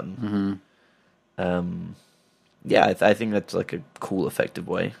pressing a button. I think that's like a cool, effective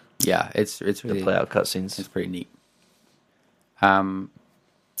way. Yeah, it's really to play out cutscenes. It's pretty neat.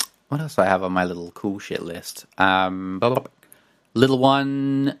 What else do I have on my little cool shit list? Little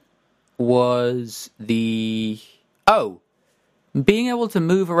one was being able to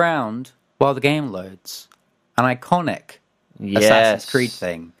move around while the game loads. An iconic Assassin's Creed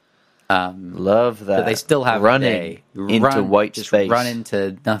thing. Love that. But they still have running into white space. Run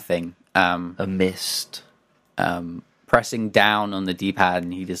into nothing. A mist. Pressing down on the D-pad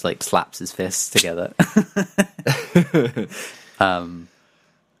and he just like slaps his fists together.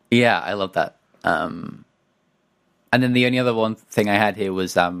 I love that. And then the only other one thing I had here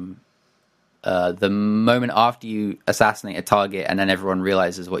was the moment after you assassinate a target and then everyone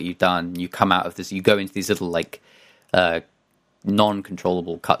realizes what you've done, you come out of this, you go into these little like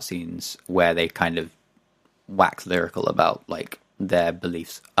non-controllable cutscenes where they kind of wax lyrical about like their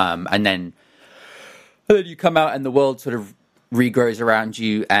beliefs. And then you come out and the world sort of regrows around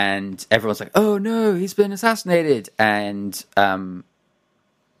you and everyone's like, oh no, he's been assassinated. And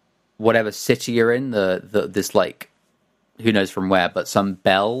whatever city you're in, this like, who knows from where, but some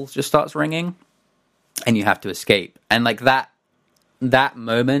bell just starts ringing and you have to escape. And like that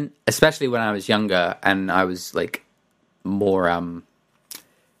moment, especially when I was younger and I was like more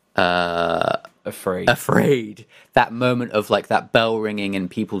afraid, that moment of like that bell ringing and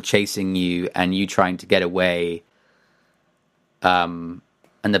people chasing you and you trying to get away, and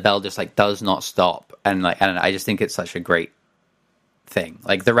the bell just like does not stop, and I just think it's such a great thing.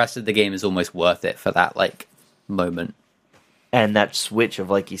 Like the rest of the game is almost worth it for that like moment. And that switch of,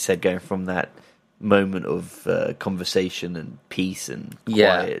 like you said, going from that moment of conversation and peace and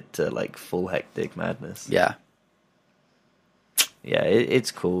quiet to like full hectic madness. Yeah,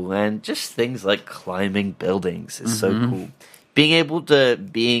 it's cool. And just things like climbing buildings is so cool. Being able to,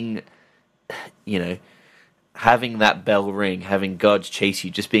 having that bell ring, having guards chase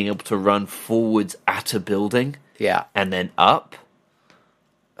you, just being able to run forwards at a building, and then up,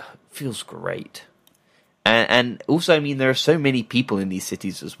 feels great. And also, I mean, there are so many people in these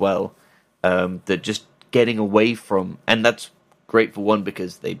cities as well, that just getting away from, and that's great for one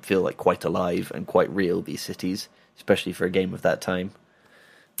because they feel like quite alive and quite real, these cities, especially for a game of that time.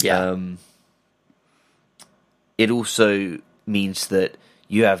 It also means that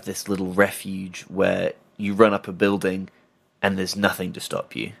you have this little refuge where you run up a building and there's nothing to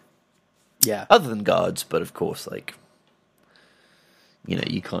stop you. Yeah. Other than guards, but of course, like,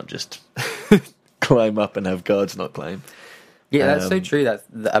 you can't just climb up and have guards not climb. Yeah, that's so true. That's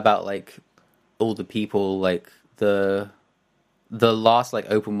about like all the people. Like the last like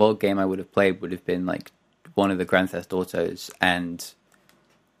open world game I would have played would have been like one of the Grand Theft Autos, and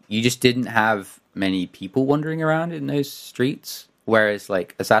you just didn't have many people wandering around in those streets. Whereas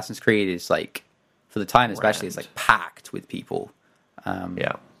like Assassin's Creed is like, for the time especially, it's like packed with people.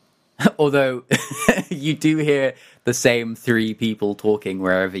 Although you do hear the same three people talking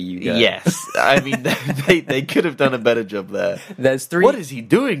wherever you go. Yes, I mean they could have done a better job there. There's three. What is he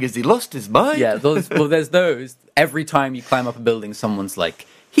doing? Has he lost his mind? Yeah, there's those. Every time you climb up a building, someone's like,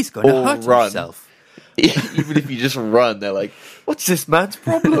 he's going to hurt himself. Even if you just run, they're like, what's this man's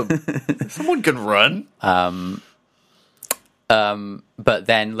problem? Someone can run. But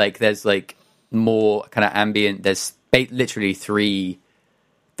then like there's like more kind of ambient. There's literally three.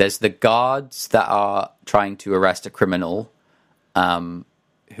 There's the guards that are trying to arrest a criminal, who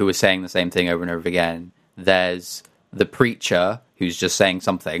are saying the same thing over and over again. There's the preacher who's just saying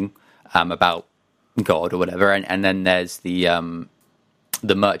something about God or whatever, and then there's the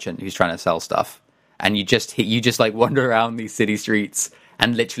merchant who's trying to sell stuff. And you just like wander around these city streets,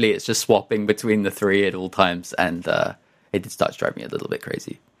 and literally it's just swapping between the three at all times, and it did start to drive me a little bit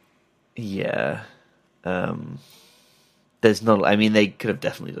crazy. Yeah. There's not. I mean, they could have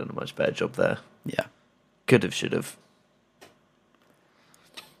definitely done a much better job there. Yeah. Could have, should have.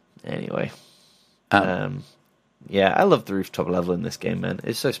 Anyway. Yeah, I love the rooftop level in this game, man.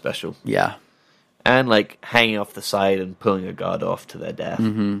 It's so special. Yeah. And, like, hanging off the side and pulling a guard off to their death.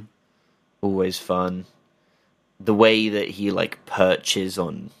 Always fun. The way that he, like, perches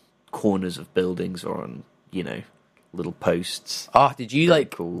on corners of buildings or on, little posts. Oh, did you Very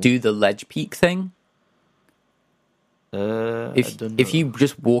like cool. do the ledge peak thing? I don't If know. you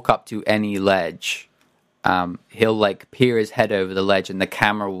just walk up to any ledge, he'll like peer his head over the ledge, and the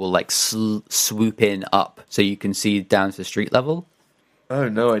camera will like swoop in up, so you can see down to the street level. Oh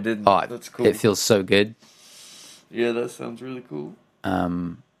no, I didn't. Oh, That's cool. It feels so good. Yeah, that sounds really cool.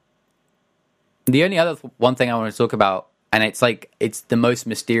 The only other one thing I want to talk about, and it's the most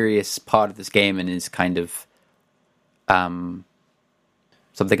mysterious part of this game, and is kind of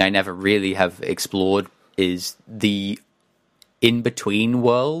something I never really have explored, is the in-between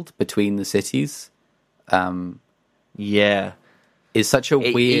world between the cities. Yeah. Is such a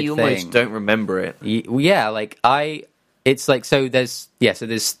weird you thing. almost don't remember it. So there's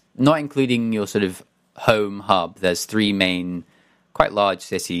not including your sort of home hub. There's 3 main, quite large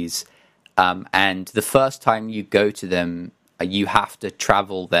cities, and the first time you go to them, you have to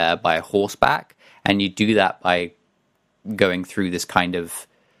travel there by horseback, and you do that by going through this kind of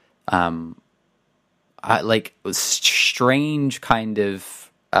strange kind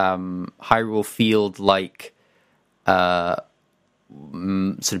of Hyrule Field like sort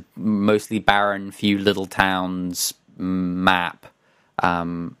of mostly barren, few little towns map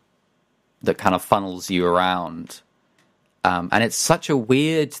that kind of funnels you around. And it's such a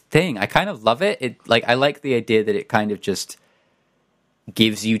weird thing. I kind of love it. I like the idea that it kind of just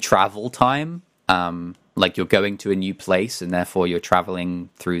gives you travel time. Like you're going to a new place, and therefore you're traveling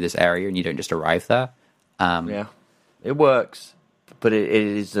through this area, and you don't just arrive there. Yeah, it works, but it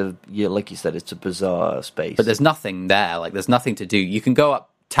is like you said, it's a bizarre space. But there's nothing there. Like there's nothing to do. You can go up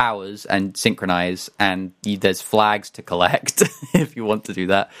towers and synchronize, and there's flags to collect if you want to do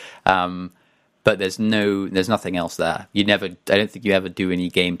that. But there's nothing else there. I don't think you ever do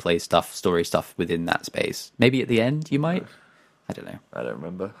any gameplay stuff, story stuff within that space. Maybe at the end you might. I don't know. I don't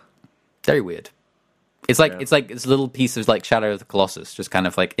remember. Very weird. It's like it's a little piece of like Shadow of the Colossus, just kind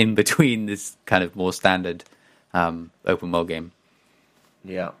of like in between this kind of more standard open world game.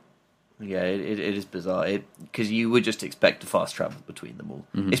 Yeah, it is bizarre. Because you would just expect to fast travel between them all,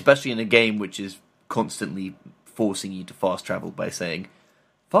 especially in a game which is constantly forcing you to fast travel by saying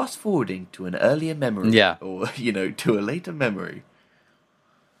fast forwarding to an earlier memory, or to a later memory.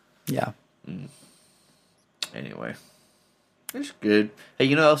 Yeah. Anyway. It's good. Hey,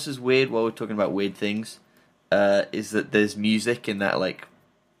 you know what else is weird while we're talking about weird things? Is that there's music in that, like,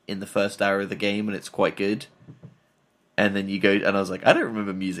 in the first hour of the game, and it's quite good. And then you go, and I was like, I don't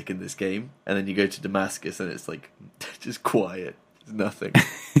remember music in this game. And then you go to Damascus, and it's like, just quiet. There's nothing.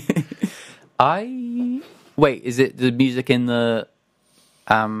 Wait, is it the music in the...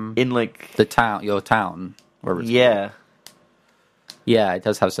 in, like... the town, your town? Yeah. Yeah, it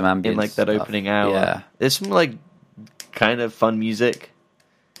does have some ambient in, like, that stuff. opening hour. Yeah. There's some, like... kind of fun music,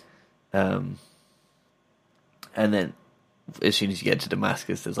 and then as soon as you get to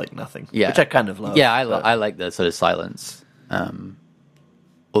Damascus, there's like nothing, which I kind of love. Yeah, I like the sort of silence,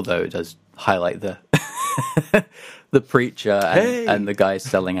 although it does highlight the the preacher and the guy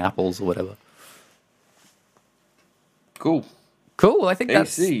selling apples or whatever. Cool. I think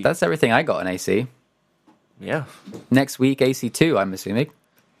that's everything I got in AC. Yeah. Next week, AC2, I'm assuming.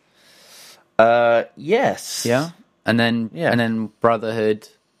 Yes. Yeah. And then Brotherhood,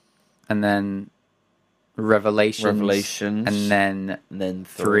 and then Revelations, and then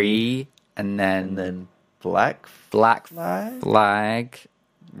 3, and then Black Flag.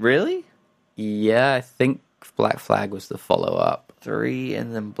 Really? Yeah, I think Black Flag was the follow-up. 3,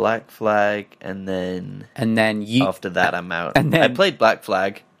 and then Black Flag, and then after that I'm out. And then I played Black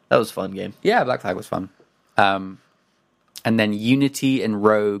Flag. That was a fun game. Yeah, Black Flag was fun. And then Unity and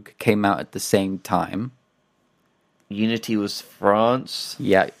Rogue came out at the same time. Unity was France.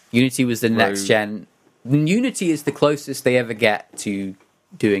 Yeah, Unity was the next gen. Unity is the closest they ever get to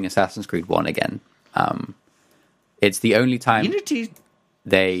doing Assassin's Creed 1 again. It's the only time Unity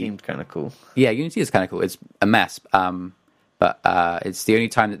seemed kind of cool. Yeah, Unity is kind of cool. It's a mess, but it's the only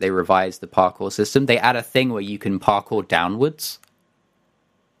time that they revised the parkour system. They add a thing where you can parkour downwards.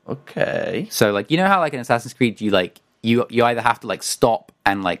 Okay. So, like, you know how, like, in Assassin's Creed, you either have to, like, stop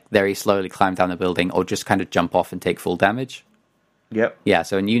and, like, very slowly climb down the building, or just kind of jump off and take full damage? Yep. Yeah,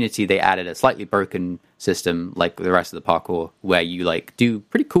 so in Unity, they added a slightly broken system, like the rest of the parkour, where you, like, do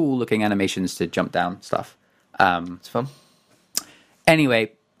pretty cool-looking animations to jump down stuff. It's fun.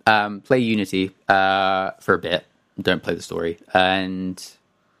 Anyway, play Unity for a bit. Don't play the story. And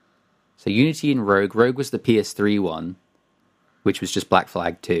so Unity and Rogue. Rogue was the PS3 one, which was just Black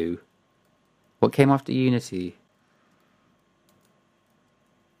Flag 2. What came after Unity?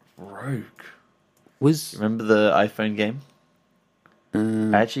 Rogue. Was remember the iPhone game?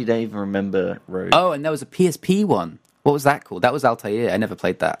 I actually don't even remember Rogue. Oh, and there was a PSP one. What was that called? That was Altair. I never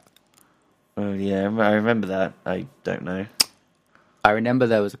played that. Oh, yeah, I remember that. I don't know. I remember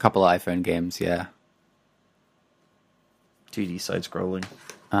there was a couple of iPhone games, yeah. 2D side-scrolling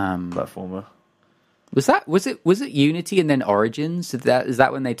platformer. Was it Unity and then Origins? Is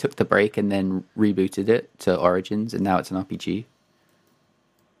that when they took the break and then rebooted it to Origins and now it's an RPG?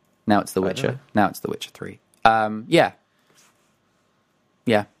 Now it's The Witcher. Now it's The Witcher 3. Yeah.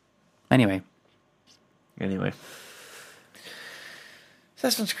 Yeah. Anyway.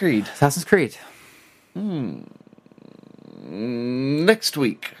 Assassin's Creed. Next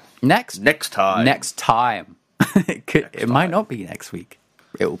week. Next time. It might not be next week.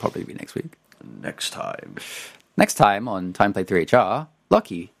 It will probably be next week. Next time. Next time on Time Play 3HR,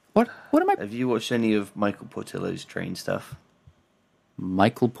 Lucky. What am I... Have you watched any of Michael Portillo's train stuff?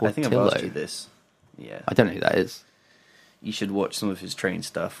 Michael Portillo? I think I've asked you this. Yeah. I don't know who that is. You should watch some of his train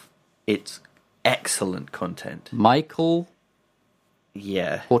stuff. It's excellent content. Michael...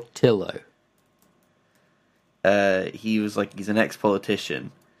 Yeah. Portillo. He's an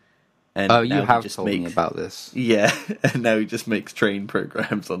ex-politician. And you have told me about this. Yeah, and now he just makes train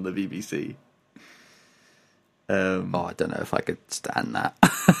programs on the BBC. I don't know if I could stand that.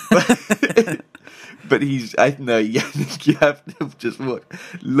 But you have to just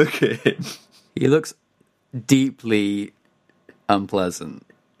look at him. He looks deeply unpleasant.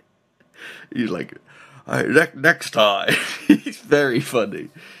 He's like, next time. He's very funny.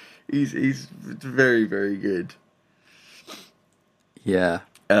 He's very, very good. Yeah.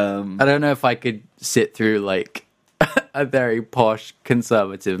 I don't know if I could sit through like a very posh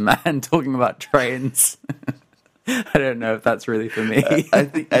conservative man talking about trains. I don't know if that's really for me. I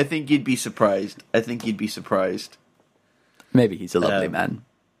think you'd be surprised. Maybe he's a lovely man.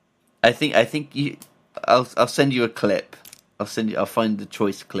 I think you. I'll send you a clip. I'll find the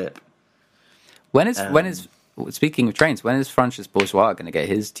choice clip. When is speaking of trains? When is Francis Bourgeois going to get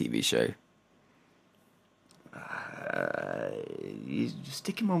his TV show? You just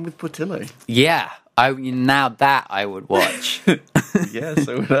stick him on with Portillo. Yeah, now that I would watch. Yeah,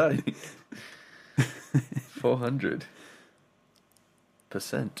 so would I. 400%.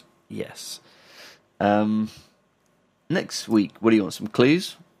 Yes. Next week, what do you want? Some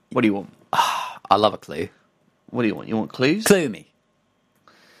clues? What do you want? I love a clue. What do you want? You want clues? Clue me.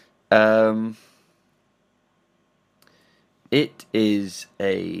 It is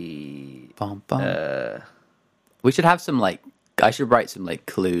a... Bum, bum. We should have some, I should write some,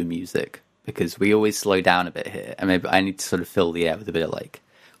 clue music, because we always slow down a bit here, and maybe I need to sort of fill the air with a bit of,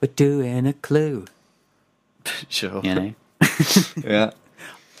 we're doing a clue. Sure. You know? Yeah.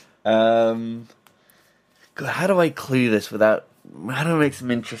 God, how do I clue this without... How do I make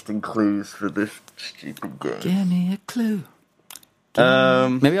some interesting clues for this stupid game? Give me a clue.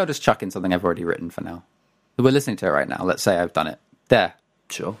 Maybe I'll just chuck in something I've already written for now. We're listening to it right now. Let's say I've done it. There.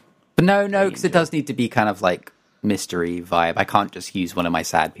 Sure. But no, because it does need to be kind of mystery vibe. I can't just use one of my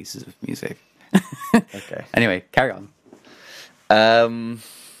sad pieces of music. Okay. Anyway, carry on.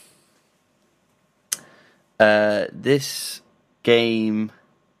 This game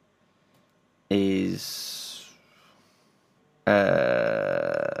is... we're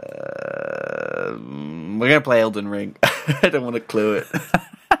going to play Elden Ring. I don't want to clue it.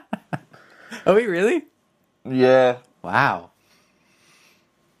 Are we really? Yeah. Wow.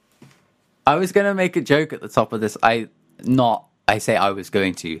 I was going to make a joke at the top of this. I was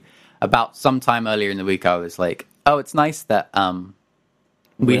going to. About sometime earlier in the week, I was like, oh, it's nice that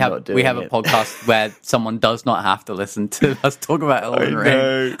we have a podcast where someone does not have to listen to us talk about Elden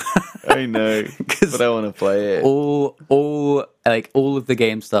Ring. I know. But I want to play it. All of the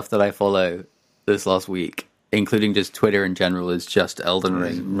game stuff that I follow this last week, including just Twitter in general, is just Elden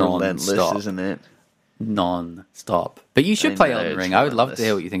Ring non-stop. Isn't it? Non-stop. But you should play Elden Ring. I would love to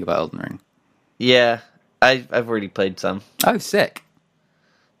hear what you think about Elden Ring. Yeah, I've already played some. Oh, sick.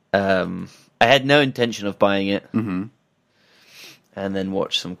 I had no intention of buying it. Mm-hmm. And then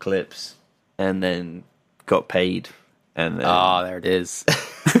watched some clips. And then got paid. And then... Oh, there it is.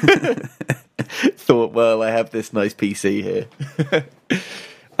 Thought, well, I have this nice PC here.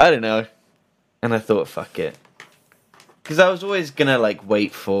 I don't know. And I thought, fuck it. Because I was always going to,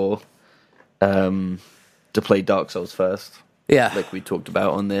 wait for... to play Dark Souls first. Yeah. Like we talked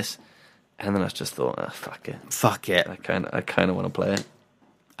about on this. And then I just thought, fuck it. Fuck it. I kind of want to play it.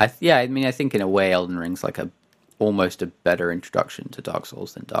 I think in a way Elden Ring's almost a better introduction to Dark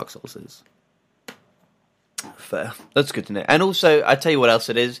Souls than Dark Souls is. Fair. That's good to know. And also, I tell you what else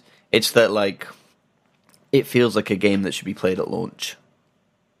it is. It's that, it feels like a game that should be played at launch.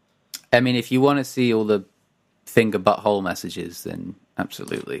 I mean, if you want to see all the finger butthole messages, then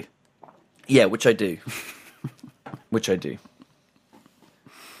absolutely. Yeah, which I do. Which I do.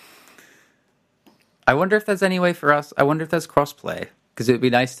 I wonder if there's any way for us. I wonder if there's crossplay, because it would be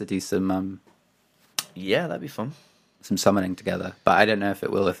nice to do some Yeah, that'd be fun. summoning together. But I don't know if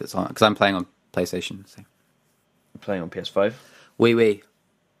it will if it's on, because I'm playing on PlayStation. So. You're playing on PS5. Wee.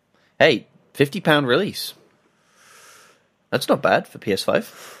 Hey, £50 release. That's not bad for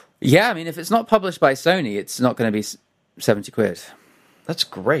PS5. Yeah, I mean, if it's not published by Sony, it's not going to be 70 quid. That's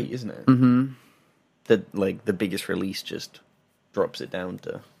great, isn't it? Mm-hmm. The biggest release just drops it down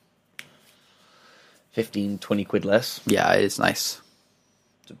to 15, 20 quid less. Yeah, it is nice.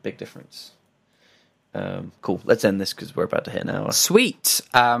 It's a big difference. Cool. Let's end this because we're about to hit an hour. Sweet.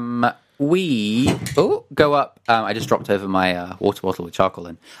 We go up. I just dropped over my water bottle with charcoal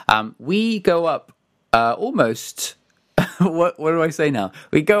in. We go up almost. What do I say now?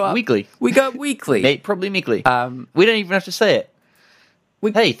 We go up weekly. We go up weekly. Probably weekly. We don't even have to say it.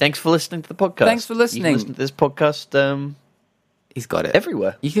 Hey, thanks for listening to the podcast. Thanks for listening. You can listen to this podcast. He's got it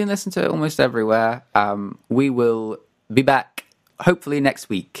everywhere. You can listen to it almost everywhere. We will be back hopefully next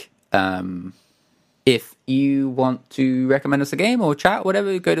week. If you want to recommend us a game or chat,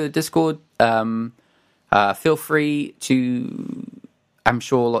 whatever, go to the Discord. Feel free to. I'm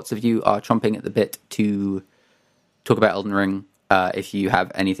sure lots of you are chomping at the bit to talk about Elden Ring. If you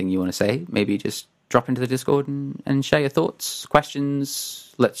have anything you want to say, maybe just drop into the Discord and share your thoughts,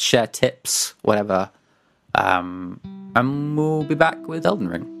 questions. Let's share tips, whatever. And we'll be back with Elden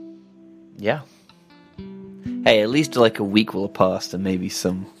Ring. Yeah. Hey, at least like a week will have passed and maybe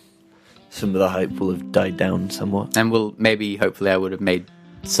some of the hype will have died down somewhat. And hopefully I would have made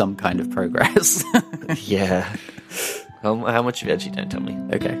some kind of progress. Yeah. How much have you actually? Don't tell me.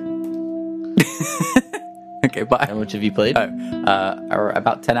 Okay. Okay, bye. How much have you played?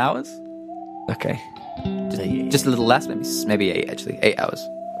 About 10 hours. Okay. Just a little less, maybe 8 actually. 8 hours.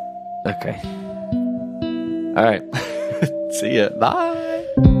 Okay. All right. See ya. Bye.